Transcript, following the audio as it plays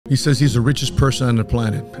He says he's the richest person on the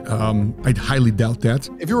planet. I highly doubt that.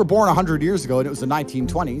 If you were born 100 years ago and it was the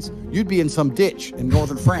 1920s, you'd be in some ditch in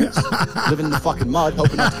northern France, living in the fucking mud,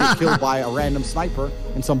 hoping not to get killed by a random sniper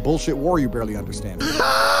in some bullshit war you barely understand.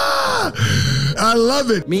 I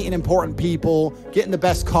love it. Meeting important people, getting the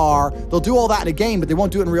best car. They'll do all that in a game, but they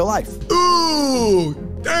won't do it in real life. Ooh,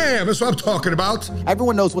 damn, that's what I'm talking about.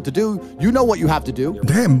 Everyone knows what to do. You know what you have to do.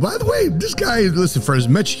 Damn, by the way, this guy, listen, for as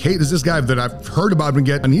much hate as this guy that I've heard about him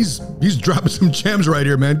get, and he's dropping some gems right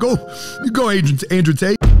here, man. Go, Andrew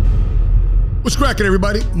Tate. What's cracking,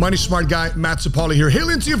 everybody? Money Smart Guy, Matt Sapaula here,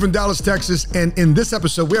 hailing to you from Dallas, Texas. And in this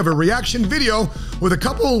episode, we have a reaction video with a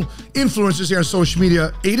couple influencers here on social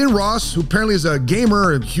media. Adin, who apparently is a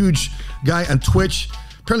gamer, a huge guy on Twitch,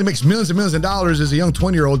 apparently makes millions and millions of dollars as a young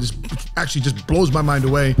 20-year-old. This actually just blows my mind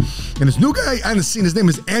away. And this new guy I haven't seen, his name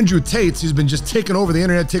is Andrew Tate. He's been just taking over the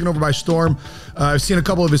internet, taken over by storm. I've seen a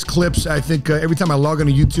couple of his clips. I think every time I log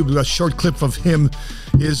onto YouTube, a short clip of him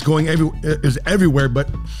is going everywhere. But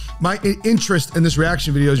my interest in this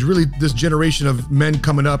reaction video is really this generation of men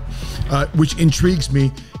coming up, which intrigues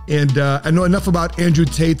me. And I know enough about Andrew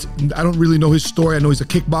Tate. I don't really know his story. I know he's a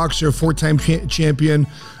kickboxer, four-time champion.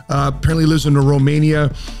 Apparently lives in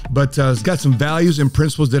Romania, but he's got some values and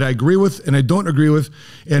principles that I agree with and I don't agree with.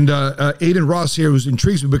 And Adin here was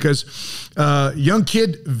intrigues me because young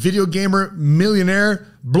kid, video gamer, millionaire,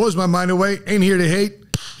 blows my mind away. Ain't here to hate,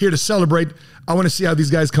 here to celebrate. I want to see how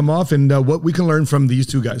these guys come off and what we can learn from these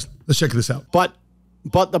two guys. Let's check this out. But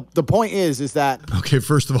the point is that... Okay,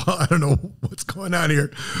 first of all, I don't know what's going on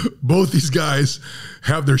here. Both these guys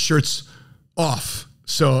have their shirts off.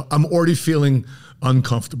 So I'm already feeling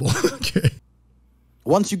uncomfortable. Okay.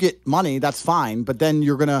 Once you get money, that's fine. But then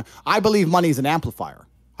you're going to... I believe money is an amplifier.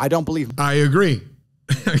 I don't believe... I agree.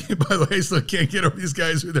 By the way, I still can't get over these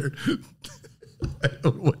guys with their... I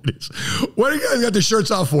don't know what it is. What do you guys got their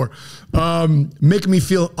shirts off for? Making me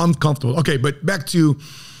feel uncomfortable. Okay, but back to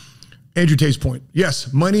Andrew Tate's point.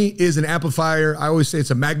 Yes, money is an amplifier. I always say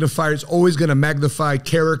it's a magnifier. It's always going to magnify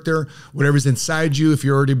character, whatever's inside you. If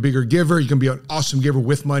you're already a bigger giver, you can be an awesome giver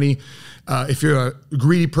with money. If you're a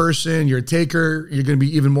greedy person, you're a taker, you're going to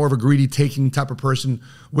be even more of a greedy taking type of person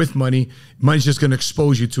with money. Money's just going to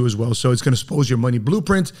expose you to as well. So it's going to expose your money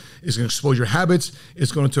blueprint. It's going to expose your habits.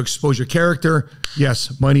 It's going to expose your character.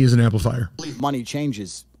 Yes, money is an amplifier. I believe money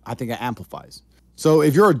changes. I think it amplifies. So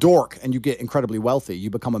if you're a dork and you get incredibly wealthy, you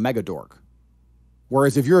become a mega dork.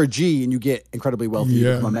 Whereas if you're a G and you get incredibly wealthy, you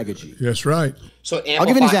become a mega G. That's right. So I'll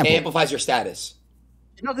give you an example. It amplifies your status.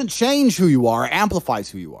 It doesn't change who you are. It amplifies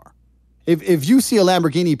who you are. If you see a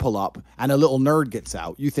Lamborghini pull up and a little nerd gets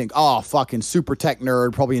out, you think, oh, fucking super tech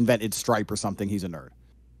nerd, probably invented Stripe or something. He's a nerd.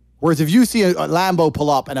 Whereas if you see a Lambo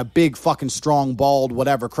pull up and a big fucking strong, bald,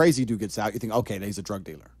 whatever crazy dude gets out, you think, okay, he's a drug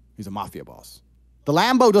dealer. He's a mafia boss. The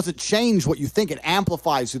Lambo doesn't change what you think. It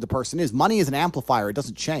amplifies who the person is. Money is an amplifier. It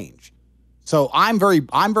doesn't change. So I'm very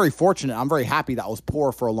fortunate. I'm very happy that I was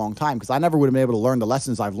poor for a long time because I never would have been able to learn the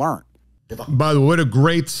lessons I've learned. By the way, what a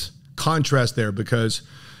great contrast there because,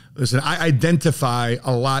 listen, I identify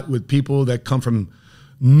a lot with people that come from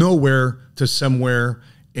nowhere to somewhere,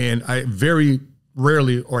 and I very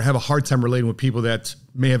rarely or have a hard time relating with people that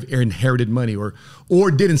may have inherited money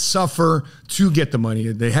or didn't suffer to get the money.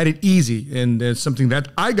 They had it easy, and it's something that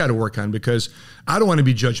I got to work on because I don't want to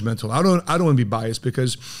be judgmental. I don't want to be biased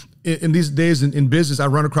because in these days in business, I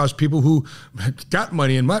run across people who got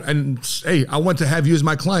money and hey, I want to have you as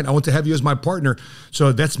my client. I want to have you as my partner.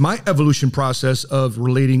 So that's my evolution process of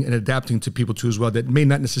relating and adapting to people too as well that may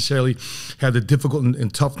not necessarily have the difficult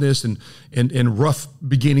and toughness and rough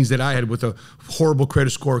beginnings that I had with a horrible credit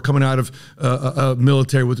score coming out of a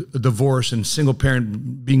military with a divorce and single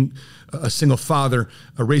parent, being a single father,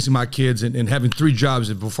 raising my kids and having 3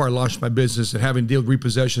 jobs before I launched my business and having to deal with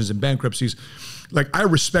repossessions and bankruptcies. Like, I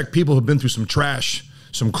respect people who've been through some trash,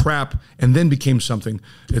 some crap, and then became something.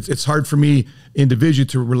 It's hard for me individually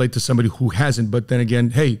to relate to somebody who hasn't. But then again,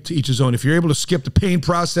 hey, to each his own. If you're able to skip the pain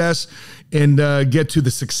process and get to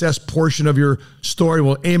the success portion of your story,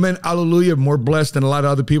 well, amen, hallelujah, more blessed than a lot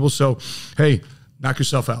of other people. So, hey, knock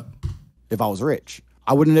yourself out. If I was rich,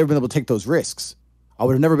 I would have never been able to take those risks. I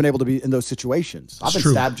would have never been able to be in those situations. I've been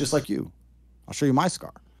stabbed just like you. I'll show you my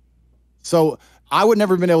scar. So I would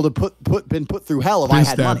never have been able to been put through hell if I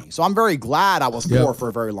had money. So I'm very glad I was poor for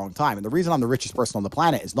a very long time. And the reason I'm the richest person on the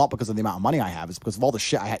planet is not because of the amount of money I have. It's because of all the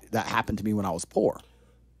shit that happened to me when I was poor.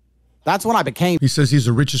 That's when I became... He says he's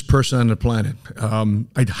the richest person on the planet.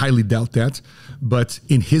 I highly doubt that. But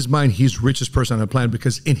in his mind, he's the richest person on the planet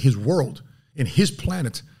because in his world, in his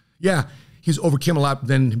planet, yeah, he's overcome a lot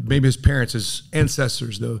than maybe his parents, his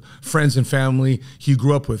ancestors, the friends and family he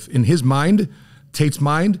grew up with. In his mind, Tate's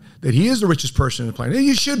mind that he is the richest person on the planet. And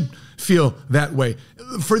you should feel that way.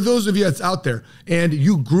 For those of you that's out there and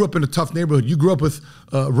you grew up in a tough neighborhood, you grew up with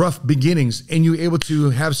rough beginnings, and you're able to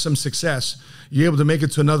have some success, you're able to make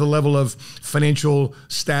it to another level of financial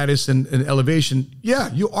status and elevation.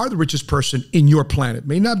 Yeah, you are the richest person in your planet.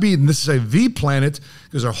 May not be necessarily the planet,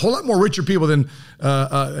 because there are a whole lot more richer people than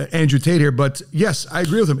Andrew Tate here. But yes, I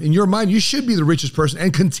agree with him. In your mind, you should be the richest person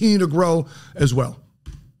and continue to grow as well.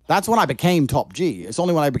 That's when I became top G. It's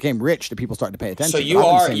only when I became rich that people started to pay attention. So you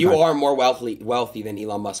are more wealthy than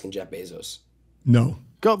Elon Musk and Jeff Bezos. No.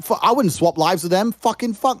 I wouldn't swap lives with them.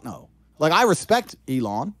 Fucking fuck no. Like, I respect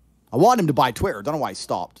Elon. I want him to buy Twitter. Don't know why he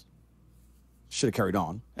stopped. Should have carried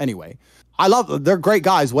on. Anyway, they're great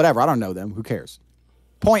guys, whatever. I don't know them. Who cares?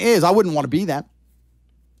 Point is, I wouldn't want to be them.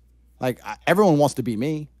 Like, everyone wants to be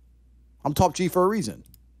me. I'm top G for a reason.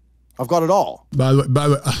 I've got it all. By the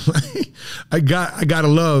way, I gotta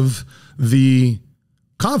love the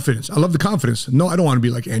confidence. I love the confidence. No, I don't want to be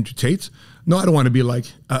like Andrew Tate. No, I don't want to be like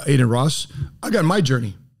Adin Ross. I got my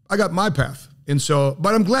journey. I got my path. And so,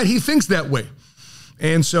 but I'm glad he thinks that way.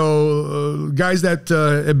 And so guys that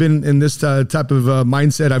have been in this type of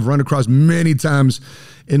mindset, I've run across many times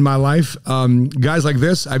in my life. Guys like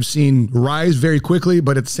this, I've seen rise very quickly,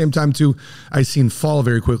 but at the same time too, I've seen fall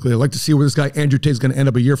very quickly. I'd like to see where this guy Andrew Tate is going to end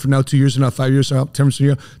up a year from now, 2 years from now, 5 years from now,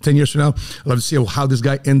 10 years from now. I'd love to see how this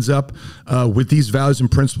guy ends up with these values and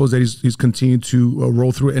principles that he's continued to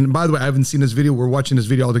roll through. And by the way, I haven't seen this video. We're watching this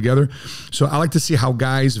video all together. So I like to see how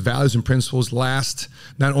guys' values and principles last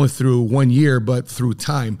not only through 1 year, but through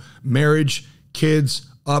time. Marriage, kids,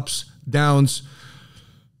 ups, downs,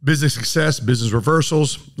 business success, business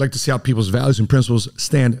reversals. Like to see how people's values and principles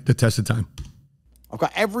stand the test of time. I've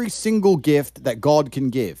got every single gift that God can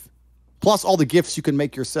give, plus all the gifts you can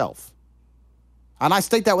make yourself. And I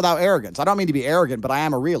state that without arrogance. I don't mean to be arrogant, but I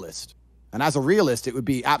am a realist. And as a realist, it would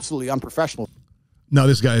be absolutely unprofessional. No,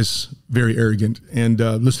 this guy's very arrogant, and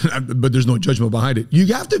listen, but there's no judgment behind it. You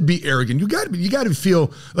have to be arrogant. You got to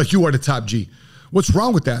feel like you are the top G. What's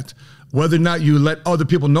wrong with that? Whether or not you let other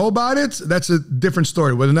people know about it, that's a different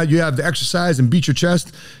story. Whether or not you have the exercise and beat your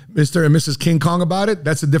chest, Mr. and Mrs. King Kong, about it,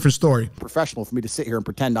 that's a different story. Professional for me to sit here and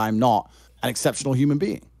pretend I'm not an exceptional human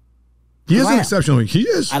being. He is an exceptional. He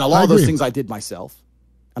is. And a lot of those things I did myself.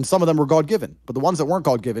 And some of them were God-given. But the ones that weren't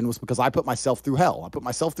God-given was because I put myself through hell. I put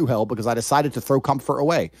myself through hell because I decided to throw comfort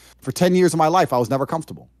away. For 10 years of my life, I was never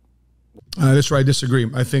comfortable. That's where I disagree.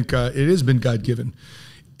 I think it has been God-given.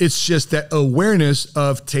 It's just that awareness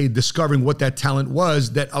of Tate discovering what that talent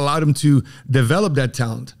was that allowed him to develop that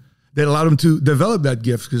talent, that allowed him to develop that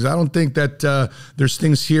gift. Because I don't think that there's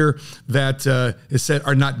things here that is said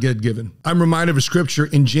are not God-given. I'm reminded of a scripture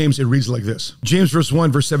in James. It reads like this. James verse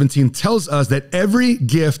 1, verse 17 tells us that every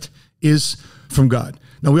gift is from God.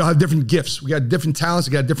 Now, we all have different gifts. We got different talents.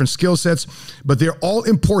 We got different skill sets, but they're all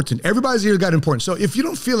important. Everybody's here got important. So if you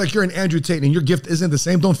don't feel like you're an Andrew Tate and your gift isn't the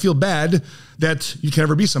same, don't feel bad that you can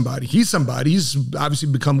never be somebody. He's somebody. He's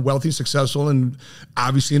obviously become wealthy, successful, and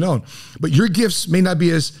obviously known. But your gifts may not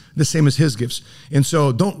be the same as his gifts. And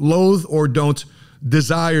so don't loathe or don't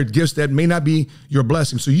desired gifts that may not be your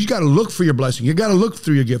blessing. So you got to look for your blessing. You got to look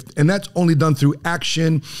through your gift. And that's only done through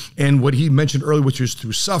action and what he mentioned earlier, which is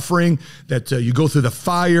through suffering, that you go through the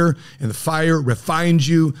fire, and the fire refines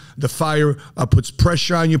you. The fire puts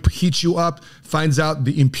pressure on you, heats you up, finds out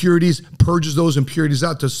the impurities, purges those impurities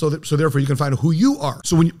out, so therefore you can find out who you are.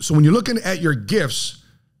 So when you're looking at your gifts,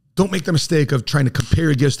 don't make the mistake of trying to compare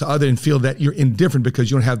your gifts to others and feel that you're indifferent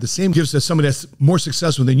because you don't have the same gifts as somebody that's more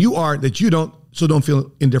successful than you are, that you don't, so don't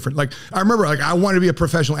feel indifferent. Like, I remember, I wanted to be a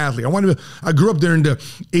professional athlete. I grew up during the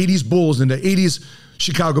 80s Bulls and the 80s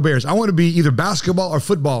Chicago Bears. I wanted to be either basketball or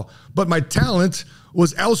football, but my talent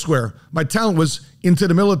was elsewhere. My talent was into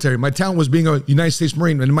the military. My talent was being a United States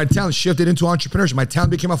Marine, and my talent shifted into entrepreneurship. My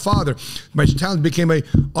talent became a father. My talent became an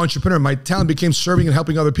entrepreneur. My talent became serving and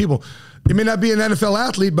helping other people. It may not be an NFL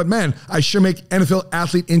athlete, but man, I sure make NFL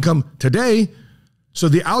athlete income today. So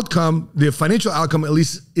the outcome, the financial outcome at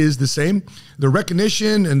least is the same. The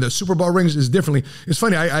recognition and the Super Bowl rings is differently. It's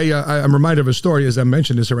funny, I'm reminded of a story as I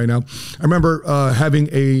mentioned this right now. I remember having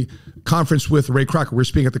a conference with Ray Crocker. We're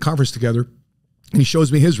speaking at the conference together. And he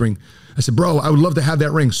shows me his ring. I said, bro, I would love to have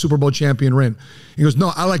that ring, Super Bowl champion ring. He goes,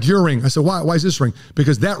 no, I like your ring. I said, why? Why is this ring?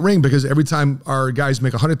 Because every time our guys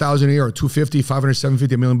make $100,000 a year or $250,000, $500,000, $750,000,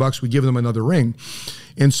 $1 million, we give them another ring.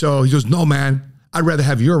 And so he goes, no, man, I'd rather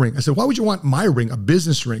have your ring. I said, why would you want my ring, a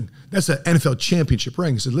business ring? That's an NFL championship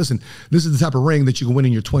ring. He said, listen, this is the type of ring that you can win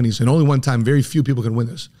in your 20s. And only one time, very few people can win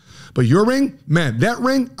this. But your ring, man, that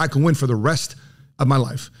ring, I can win for the rest of my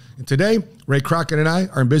life. And today, Ray Crockett and I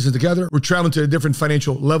are in business together. We're traveling to a different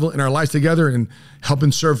financial level in our lives together and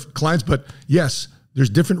helping serve clients. But yes, there's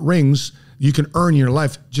different rings you can earn in your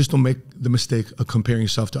life. Just don't make the mistake of comparing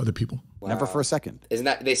yourself to other people. Wow. Never for a second. Isn't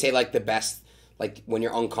that, they say like the best, like when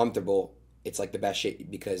you're uncomfortable, it's like the best shit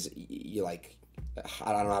because you like,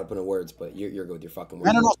 I don't know how to put in words, but you're good with your fucking words.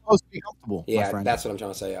 Men are not supposed to be comfortable. Yeah, that's what I'm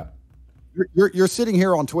trying to say, yeah. You're sitting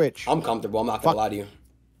here on Twitch. I'm comfortable. I'm not going to lie to you.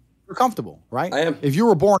 You're comfortable, right? I am. If you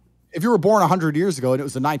were born 100 years ago and it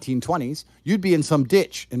was the 1920s, you'd be in some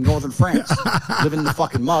ditch in northern France, living in the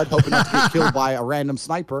fucking mud, hoping not to get killed by a random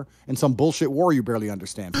sniper in some bullshit war you barely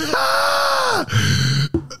understand.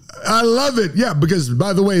 I love it. Yeah, because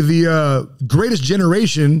by the way, the greatest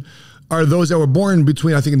generation are those that were born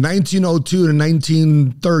between, I think, 1902 and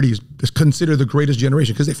 1930s. It's considered the greatest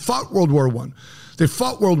generation because they fought World War I. They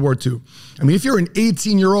fought World War II. I mean, if you're an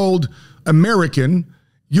 18-year-old American,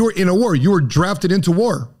 you were in a war. You were drafted into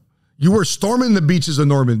war. You were storming the beaches of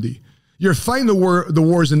Normandy. You're fighting the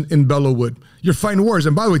wars in Bellewood. You're fighting wars.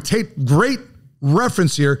 And by the way, Tate, great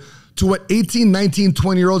reference here to what 18, 19,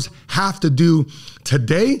 20-year-olds have to do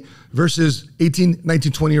today versus 18,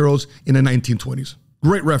 19, 20-year-olds in the 1920s.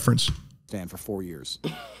 Great reference. Stand for 4 years.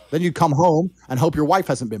 Then you come home and hope your wife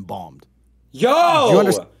hasn't been bombed. Yo! Do you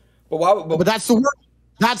understand? But that's the world.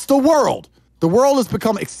 That's the world. The world has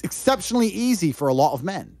become exceptionally easy for a lot of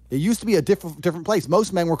men. It used to be a different place.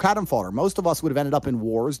 Most men were cannon fodder. Most of us would have ended up in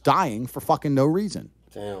wars, dying for fucking no reason.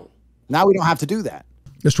 Damn. Now we don't have to do that.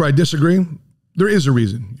 That's where I disagree. There is a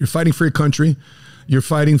reason. You're fighting for your country. You're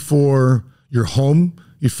fighting for your home.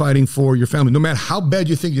 You're fighting for your family. No matter how bad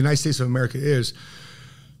you think the United States of America is,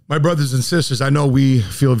 my brothers and sisters, I know we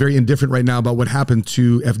feel very indifferent right now about what happened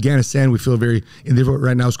to Afghanistan. We feel very indifferent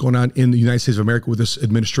right now what's going on in the United States of America with this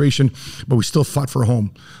administration, but we still fought for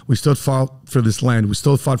home. We still fought for this land. We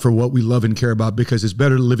still fought for what we love and care about because it's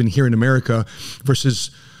better living here in America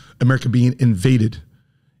versus America being invaded.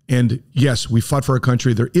 And yes, we fought for our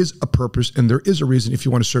country. There is a purpose and there is a reason if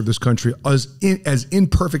you want to serve this country. As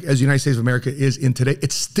imperfect as the United States of America is in today,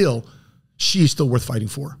 she's still worth fighting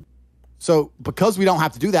for. So because we don't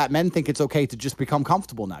have to do that, men think it's okay to just become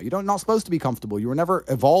comfortable now. You're not supposed to be comfortable. You were never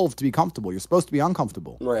evolved to be comfortable. You're supposed to be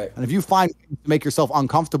uncomfortable. Right. And if you find to make yourself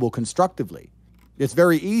uncomfortable constructively, it's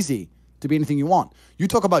very easy to be anything you want. You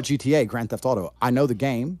talk about GTA, Grand Theft Auto. I know the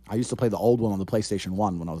game. I used to play the old one on the PlayStation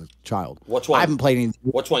 1 when I was a child. Which one? I haven't played any.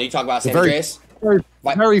 Which one? You talk about San Andreas?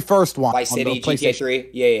 Very first one. Vice City, GTA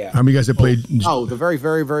 3? Yeah. How many guys have played? Oh, the very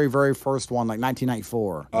first one, like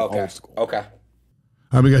 1994. Okay. Old school. Okay.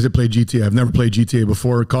 How many guys have played GTA? I've never played GTA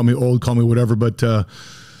before. Call me old, call me whatever, but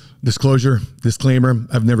disclaimer,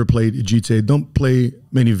 I've never played GTA. Don't play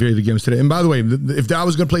many video games today. And by the way, if I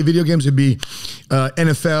was going to play video games, it'd be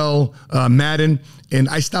NFL, Madden, and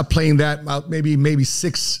I stopped playing that about maybe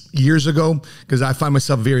 6 years ago because I find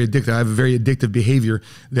myself very addicted. I have a very addictive behavior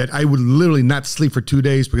that I would literally not sleep for 2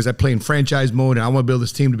 days because I play in franchise mode and I want to build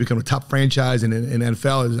this team to become a top franchise in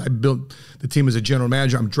NFL. I built the team as a general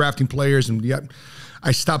manager. I'm drafting players and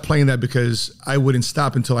I stopped playing that because I wouldn't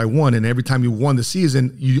stop until I won. And every time you won the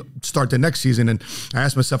season, you start the next season. And I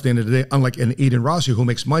asked myself at the end of the day, unlike an Adin Rossi who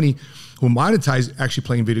makes money, who monetized actually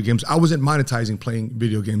playing video games, I wasn't monetizing playing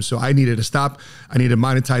video games. So I needed to stop. I needed to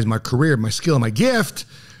monetize my career, my skill, my gift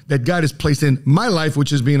that God has placed in my life,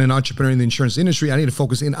 which is being an entrepreneur in the insurance industry. I need to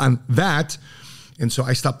focus in on that. And so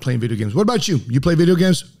I stopped playing video games. What about you? You play video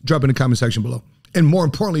games? Drop in the comment section below. And more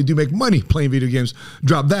importantly, do you make money playing video games?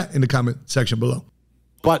 Drop that in the comment section below.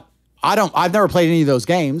 But I've never played any of those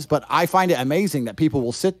games, but I find it amazing that people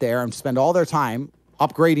will sit there and spend all their time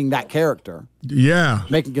upgrading that character. Yeah.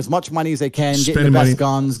 Making as much money as they can, getting the best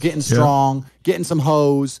guns, getting strong, getting some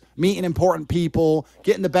hoes, meeting important people,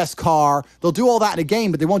 getting the best car. They'll do all that in a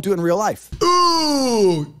game, but they won't do it in real life.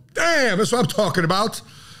 Ooh, damn, that's what I'm talking about.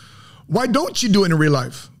 Why don't you do it in real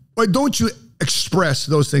life? Why don't you express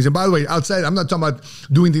those things? And by the way, outside, I'm not talking about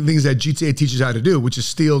doing the things that GTA teaches you how to do, which is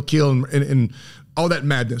steal, kill, and all that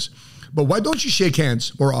madness. But why don't you shake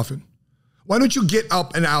hands more often? Why don't you get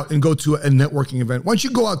up and out and go to a networking event? Why don't you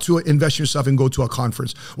go out to invest in yourself and go to a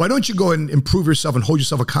conference? Why don't you go and improve yourself and hold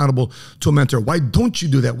yourself accountable to a mentor? Why don't you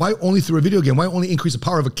do that? Why only through a video game? Why only increase the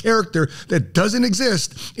power of a character that doesn't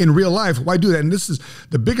exist in real life? Why do that? And this is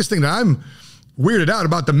the biggest thing that I'm weirded out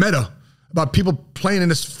about, the meta, about people playing in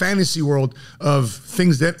this fantasy world of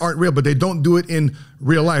things that aren't real, but they don't do it in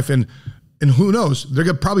real life. And who knows? They're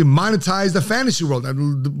going to probably monetize the fantasy world.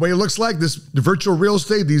 The way it looks like, the virtual real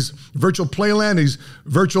estate, these virtual playland, these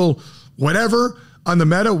virtual whatever on the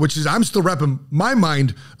meta, which is, I'm still wrapping my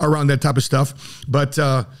mind around that type of stuff. But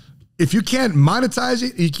if you can't monetize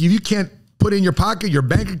it, if you can't put in your pocket, your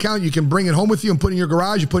bank account. You can bring it home with you and put it in your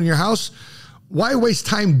garage, you put it in your house. Why waste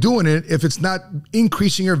time doing it if it's not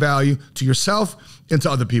increasing your value to yourself and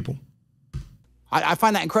to other people? I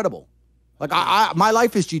find that incredible. Like, my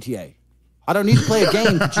life is GTA. I don't need to play a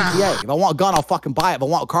game for GTA. If I want a gun, I'll fucking buy it. If I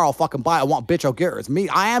want a car, I'll fucking buy it. I want a bitch, I'll get her. It's me.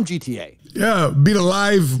 I am GTA. Yeah, be the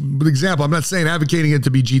live example. I'm not saying advocating it to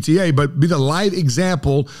be GTA, but be the live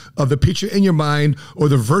example of the picture in your mind or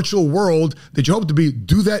the virtual world that you hope to be.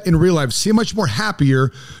 Do that in real life. See how much more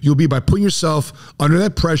happier you'll be by putting yourself under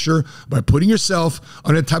that pressure, by putting yourself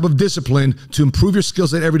on that type of discipline to improve your skill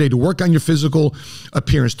set every day, to work on your physical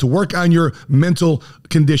appearance, to work on your mental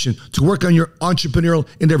condition, to work on your entrepreneurial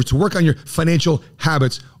endeavors, to work on your financial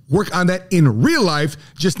habits. Work on that in real life,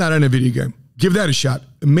 just not on a video game. Give that a shot.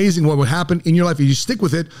 Amazing what would happen in your life if you stick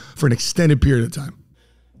with it for an extended period of time.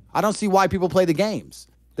 I don't see why people play the games.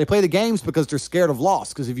 They play the games because they're scared of loss.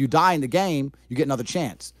 Because if you die in the game, you get another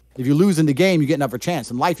chance. If you lose in the game, you get another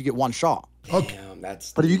chance. In life, you get one shot. Okay. Damn,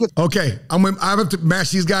 that's. But if you get Okay, I have to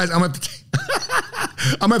match these guys. I'm gonna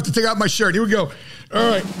have to take out my shirt. Here we go. All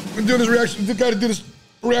right, we're doing this reaction. We got to do this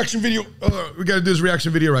reaction video. We got to do this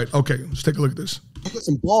reaction video right. Okay, let's take a look at this. you get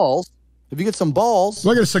some balls, if you get some balls,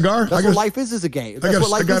 Do I get a cigar? that's what life is as a game. That's what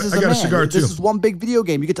life is as a man. a cigar too. This is one big video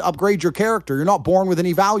game. You get to upgrade your character. You're not born with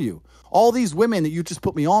any value. All these women that you just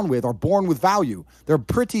put me on with are born with value. They're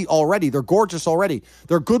pretty already. They're gorgeous already.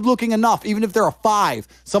 They're good looking enough. Even if they're a 5,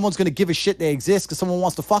 someone's going to give a shit they exist because someone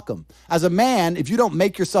wants to fuck them. As a man, if you don't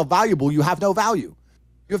make yourself valuable, you have no value.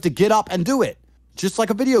 You have to get up and do it. Just like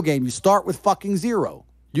a video game, you start with fucking 0.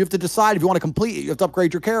 You have to decide if you want to complete it. You have to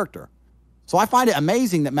upgrade your character. So I find it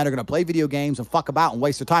amazing that men are going to play video games and fuck about and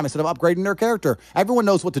waste their time instead of upgrading their character. Everyone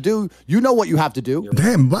knows what to do. You know what you have to do.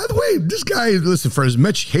 Damn, by the way, this guy, listen, for as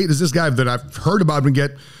much hate as this guy that I've heard about and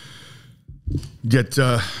get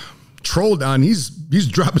trolled on, he's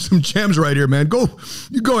dropping some gems right here, man. Go,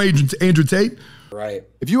 Andrew Tate. Right.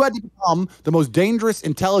 If you had to become the most dangerous,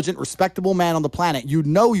 intelligent, respectable man on the planet, you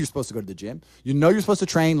know you're supposed to go to the gym. You know you're supposed to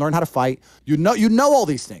train, learn how to fight. You know all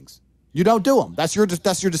these things. You don't do them. That's your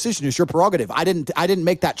decision. It's your prerogative. I didn't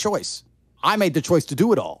make that choice. I made the choice to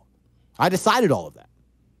do it all. I decided all of that.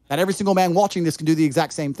 And every single man watching this can do the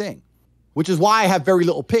exact same thing, which is why I have very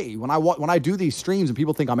little pity when I do these streams and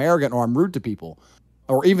people think I'm arrogant or I'm rude to people,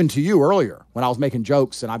 or even to you earlier when I was making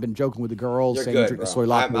jokes and I've been joking with the girls. You're saying good, drink the bro. soy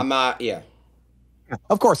latte. I'm not. Yeah.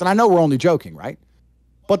 Of course, and I know we're only joking, right?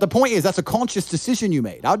 But the point is, that's a conscious decision you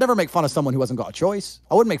made. I would never make fun of someone who hasn't got a choice.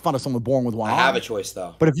 I wouldn't make fun of someone born with one arm. I have a choice,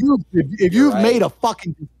 though. But if you've right. made a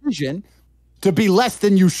fucking decision to be less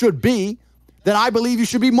than you should be, then I believe you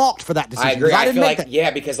should be mocked for that decision. I agree. I feel like, that. yeah,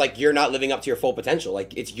 because like you're not living up to your full potential.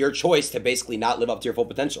 Like it's your choice to basically not live up to your full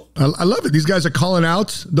potential. I love it. These guys are calling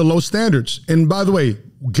out the low standards. And by the way,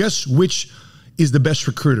 guess which is the best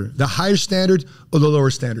recruiter? The higher standard or the lower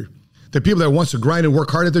standard? The people that wants to grind and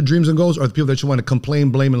work hard at their dreams and goals, or the people that just want to complain,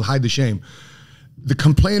 blame, and hide the shame? The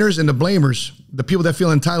complainers and the blamers, the people that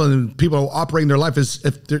feel entitled and people who are operating their life as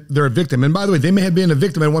if they're a victim. And by the way, they may have been a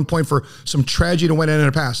victim at one point for some tragedy that went on in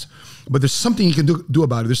the past. But there's something you can do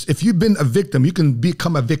about it. If you've been a victim, you can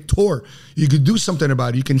become a victor. You can do something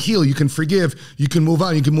about it. You can heal. You can forgive. You can move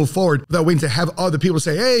on. You can move forward without waiting to have other people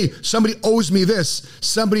say, hey, somebody owes me this.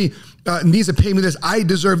 Somebody needs to pay me this. I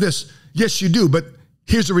deserve this. Yes, you do. But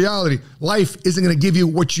here's the reality. Life isn't going to give you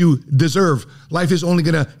what you deserve. Life is only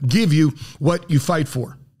going to give you what you fight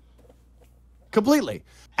for. Completely.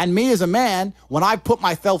 And me as a man, when I put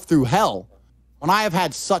myself through hell, when I have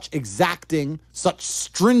had such exacting, such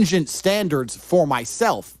stringent standards for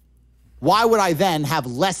myself, why would I then have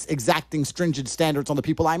less exacting, stringent standards on the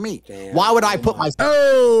people I meet? Damn. Why would I put myself...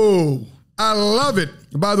 Oh, I love it.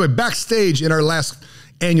 By the way, backstage in our last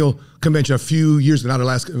annual convention a few years ago, not our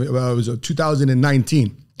last, it was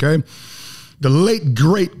 2019, okay? The late,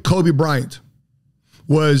 great Kobe Bryant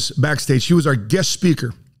was backstage. He was our guest speaker.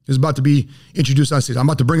 He was about to be introduced on stage. I'm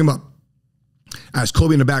about to bring him up. I asked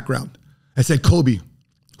Kobe in the background. I said, Kobe,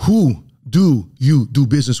 who do you do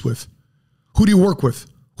business with? Who do you work with?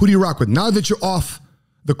 Who do you rock with? Now that you're off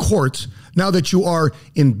the court, now that you are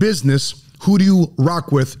in business, who do you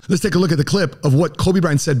rock with? Let's take a look at the clip of what Kobe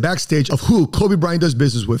Bryant said backstage of who Kobe Bryant does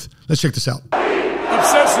business with. Let's check this out.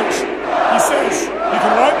 Obsessives. He says, you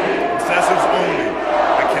can what? Obsessives only.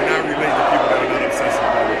 I cannot relate to people that are not obsessive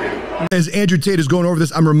about what they do. As Andrew Tate is going over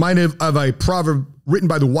this, I'm reminded of a proverb written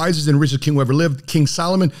by the wisest and richest king who ever lived, King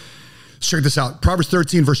Solomon. Check this out. Proverbs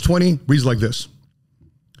 13, verse 20 reads like this.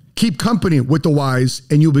 Keep company with the wise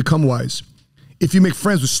and you'll become wise. If you make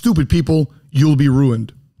friends with stupid people, you'll be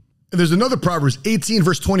ruined. And there's another Proverbs 18,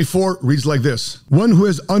 verse 24 reads like this. One who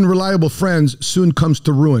has unreliable friends soon comes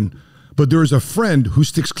to ruin, but there is a friend who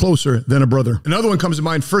sticks closer than a brother. Another one comes to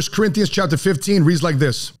mind. 1 Corinthians chapter 15 reads like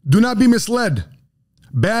this. Do not be misled.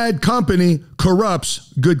 Bad company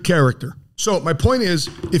corrupts good character. So my point is,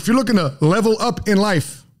 if you're looking to level up in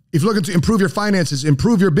life, if you're looking to improve your finances,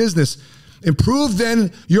 improve your business, improve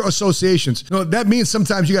then your associations. You know, that means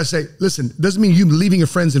sometimes you got to say, listen, it doesn't mean you leaving your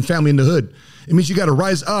friends and family in the hood. It means you got to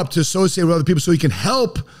rise up to associate with other people so you can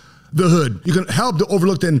help the hood. You can help the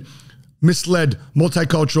overlooked and misled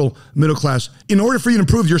multicultural middle class. In order for you to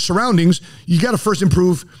improve your surroundings, you got to first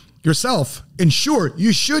improve yourself. And sure,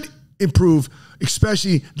 you should improve,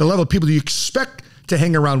 especially the level of people that you expect to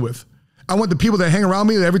hang around with. I want the people that hang around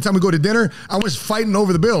me that every time we go to dinner, I was fighting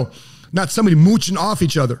over the bill, not somebody mooching off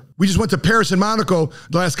each other. We just went to Paris and Monaco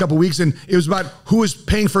the last couple of weeks, and it was about who was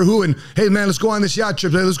paying for who. And hey, man, let's go on this yacht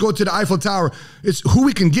trip. Let's go to the Eiffel Tower. It's who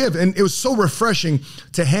we can give. And it was so refreshing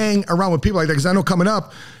to hang around with people like that, because I know coming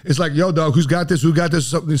up, it's like, yo, dog, who's got this? Who got this?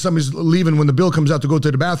 Somebody's leaving when the bill comes out to go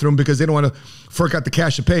to the bathroom because they don't want to fork out the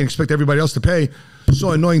cash to pay and expect everybody else to pay.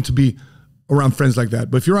 So annoying to be around friends like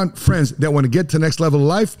that. But if you're around friends that want to get to the next level of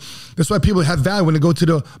life, that's why people have value when they go to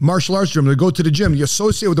the martial arts gym, they go to the gym. You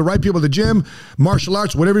associate with the right people at the gym, martial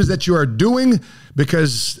arts, whatever it is that you are doing,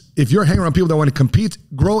 because if you're hanging around people that want to compete,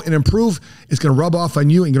 grow, and improve, it's going to rub off on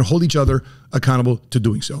you and you're going to hold each other accountable to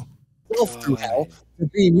doing so. Through hell to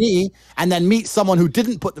be me and then meet someone who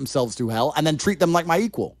didn't put themselves through hell and then treat them like my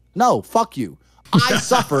equal. No, fuck you. I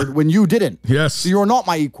suffered when you didn't. Yes. So you're not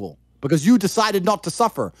my equal. Because you decided not to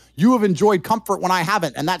suffer. You have enjoyed comfort when I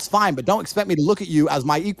haven't, and that's fine, but don't expect me to look at you as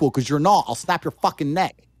my equal, because you're not. I'll snap your fucking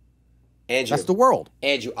neck. Andrew, that's the world.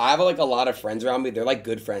 Andrew, I have like a lot of friends around me. They're like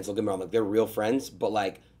good friends. Don't get me wrong, like they're real friends, but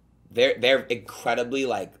like they're incredibly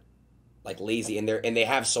like lazy, and they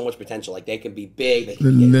have so much potential. Like they can be big. They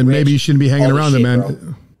can then rich, maybe you shouldn't be hanging around them, man.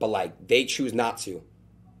 Bro. But like they choose not to.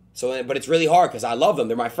 So, but it's really hard because I love them.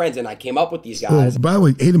 They're my friends, and I came up with these guys. Oh, by the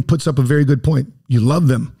way, Adin puts up a very good point. You love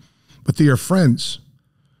them, but they're your friends.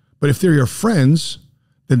 But if they're your friends,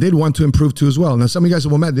 then they'd want to improve too as well. Now, some of you guys say,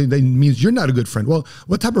 well, Matt, that means you're not a good friend. Well,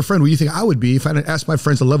 what type of friend would you think I would be if I didn't ask my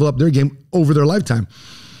friends to level up their game over their lifetime?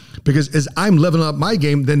 Because as I'm leveling up my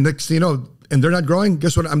game, then next thing you know, and they're not growing,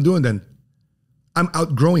 guess what I'm doing then? I'm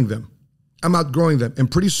outgrowing them. I'm outgrowing them.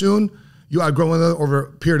 And pretty soon, you outgrow one another over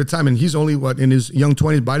a period of time. And he's only, what, in his young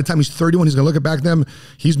 20s. By the time he's 31, he's going to look back at them.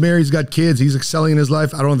 He's married. He's got kids. He's excelling in his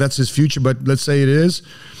life. I don't know if that's his future, but let's say it is.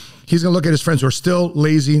 He's going to look at his friends who are still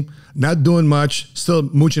lazy, not doing much, still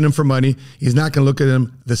mooching him for money. He's not going to look at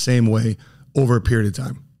them the same way over a period of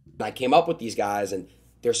time. I came up with these guys, and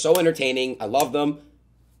they're so entertaining. I love them.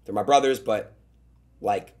 They're my brothers, but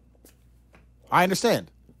like... I understand.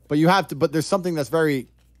 But you have to, but there's something that's very...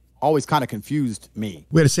 always kind of confused me.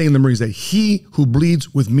 We had a saying in the Marines that he who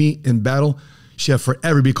bleeds with me in battle shall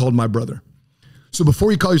forever be called my brother. So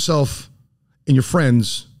before you call yourself and your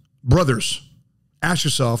friends brothers, ask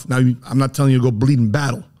yourself, now I'm not telling you to go bleed in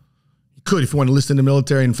battle. You could if you want to enlist in the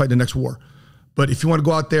military and fight the next war. But if you want to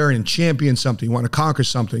go out there and champion something, you want to conquer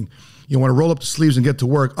something, you want to roll up the sleeves and get to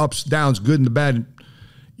work, ups, downs, good and the bad,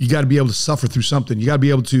 you got to be able to suffer through something. You got to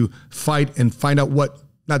be able to fight and find out what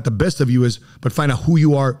not the best of you is, but find out who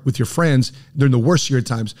you are with your friends during the worst of your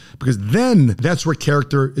times, because then that's where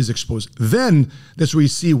character is exposed. Then that's where you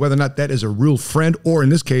see whether or not that is a real friend, or in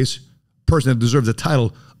this case, person that deserves the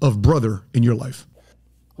title of brother in your life.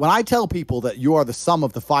 When I tell people that you are the sum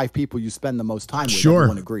of the 5 people you spend the most time with, sure,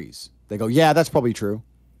 everyone agrees. They go, yeah, that's probably true.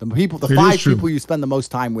 The 5 people you spend the most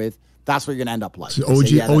time with, that's what you're going to end up like.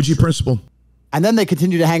 It's the OG principle. And then they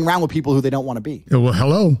continue to hang around with people who they don't want to be. Yeah, well,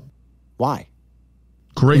 hello. Why?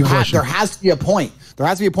 Great question. There has to be a point. There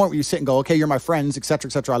has to be a point where you sit and go, okay, you're my friends, et cetera,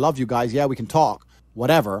 et cetera. I love you guys. Yeah, we can talk,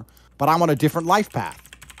 whatever. But I'm on a different life path.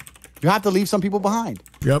 You have to leave some people behind.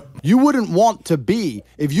 Yep. You wouldn't want to be,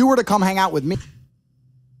 if you were to come hang out with me.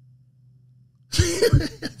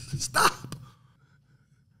 Stop.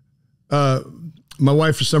 My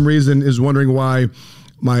wife, for some reason, is wondering why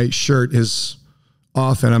my shirt is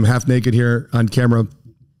off and I'm half naked here on camera.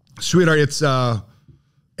 Sweetheart, it's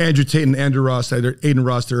Andrew Tate and Andrew Ross, Adin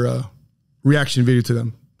Ross, their reaction video to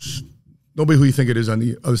them. Nobody who you think it is on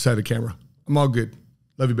the other side of the camera. I'm all good.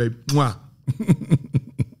 Love you, babe. Mwah.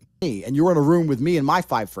 And you were in a room with me and my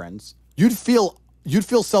 5 friends, you'd feel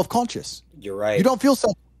self-conscious. You're right. You don't feel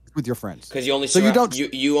self-conscious with your friends. Because you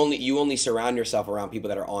only you only surround yourself around people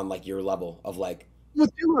that are on like your level of like. I'm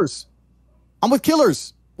with killers. I'm with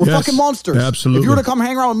killers. We're fucking monsters. Absolutely. If you were to come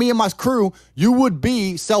hang around with me and my crew, you would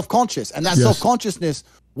be self-conscious. And that self-consciousness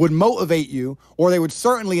would motivate you, or they would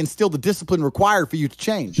certainly instill the discipline required for you to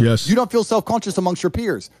change. Yes. You don't feel self-conscious amongst your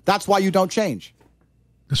peers. That's why you don't change.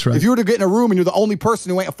 That's right. If you were to get in a room and you're the only person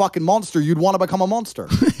who ain't a fucking monster, you'd want to become a monster.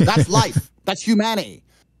 That's life. That's humanity.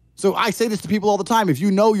 So I say this to people all the time. If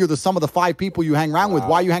you know you're the sum of the 5 people you hang around with,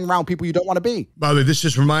 why you hang around people you don't want to be? By the way, this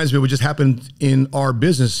just reminds me of what just happened in our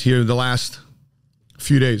business here the last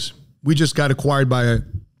few days. We just got acquired by a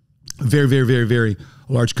very, very, very, very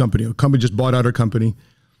large company. A company just bought out our company.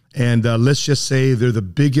 And let's just say they're the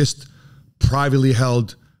biggest privately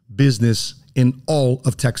held business in all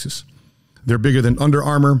of Texas. They're bigger than Under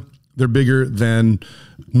Armour. They're bigger than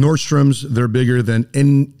Nordstrom's. They're bigger than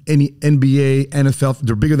any NBA, NFL.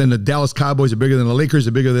 They're bigger than the Dallas Cowboys. They're bigger than the Lakers.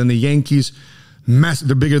 They're bigger than the Yankees. Massive.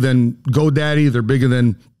 They're bigger than GoDaddy. They're bigger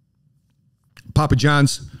than Papa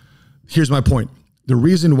John's. Here's my point. The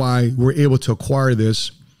reason why we're able to acquire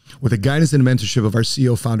this with the guidance and mentorship of our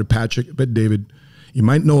CEO founder, Patrick Bet-David, you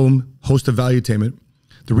might know him, host of Valuetainment.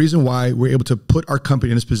 The reason why we're able to put our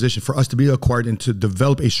company in this position for us to be acquired and to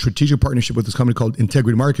develop a strategic partnership with this company called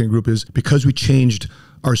Integrity Marketing Group is because we changed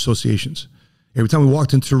our associations. Every time we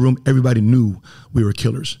walked into a room, everybody knew we were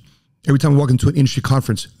killers. Every time we walked into an industry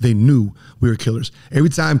conference, they knew we were killers. Every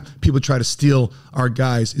time people try to steal our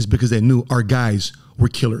guys is because they knew our guys were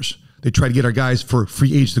killers. They tried to get our guys for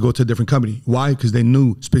free agents to go to a different company. Why? Because they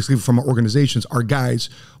knew, specifically from our organizations, our guys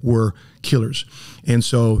were killers. And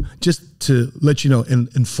so just to let you know and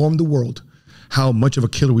inform the world how much of a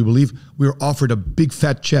killer we believe, we were offered a big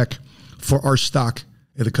fat check for our stock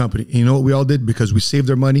at the company. And you know what we all did? Because we saved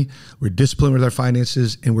our money, we're disciplined with our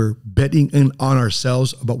finances, and we're betting in on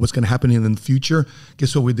ourselves about what's going to happen in the future.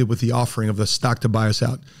 Guess what we did with the offering of the stock to buy us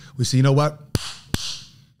out? We said, you know what?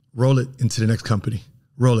 Roll it into the next company.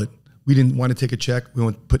 Roll it. We didn't want to take a check. We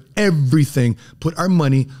want to put everything, put our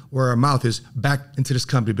money where our mouth is back into this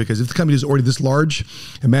company, because if the company is already this large,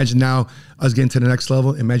 imagine now us getting to the next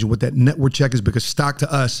level. Imagine what that net worth check is, because stock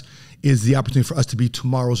to us is the opportunity for us to be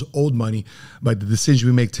tomorrow's old money by the decision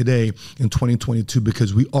we make today in 2022,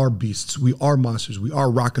 because we are beasts. We are monsters. We are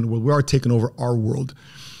rocking the world. We are taking over our world.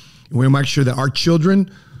 And we want to make sure that our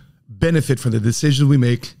children benefit from the decisions we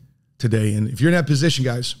make today. And if you're in that position,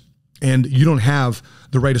 guys, and you don't have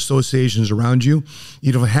the right associations around you,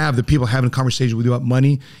 you don't have the people having a conversation with you about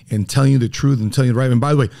money and telling you the truth and telling you the right. And by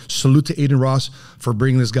the way, salute to Adin Ross for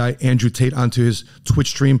bringing this guy, Andrew Tate, onto his Twitch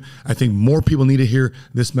stream. I think more people need to hear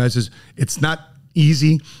this message. It's not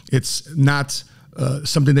easy. It's not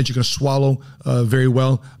something that you can swallow very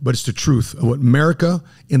well, but it's the truth of what America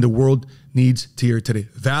and the world needs to hear today.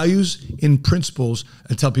 Values and principles,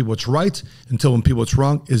 and tell people what's right and tell people what's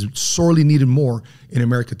wrong, is sorely needed more in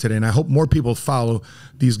America today. And I hope more people follow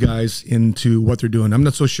these guys into what they're doing. I'm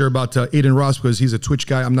not so sure about Adin Ross, because he's a Twitch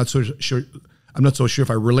guy. I'm not so sure if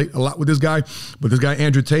I relate a lot with this guy, but this guy,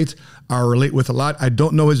 Andrew Tate, I relate with a lot. I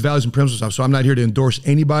don't know his values and principles, so I'm not here to endorse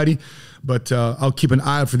anybody, but I'll keep an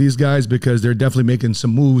eye out for these guys, because they're definitely making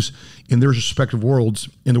some moves in their respective worlds,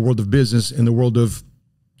 in the world of business, in the world of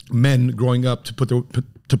men growing up, to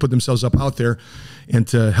put themselves up out there and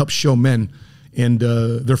to help show men and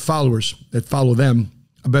their followers that follow them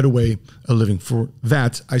a better way of living. For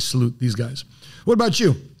that, I salute these guys. What about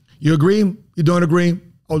you? You agree? You don't agree?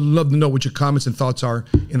 I would love to know what your comments and thoughts are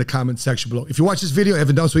in the comment section below. If you watch this video and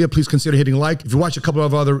haven't done so yet, please consider hitting like. If you watch a couple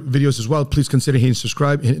of other videos as well, please consider hitting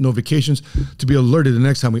subscribe and hit notifications to be alerted the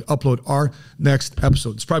next time we upload our next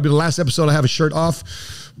episode. It's probably the last episode I have a shirt off,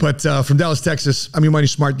 but from Dallas, Texas, I'm your money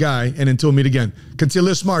smart guy. And until we meet again, continue to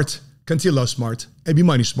live smart, continue to love smart, and be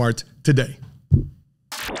money smart today.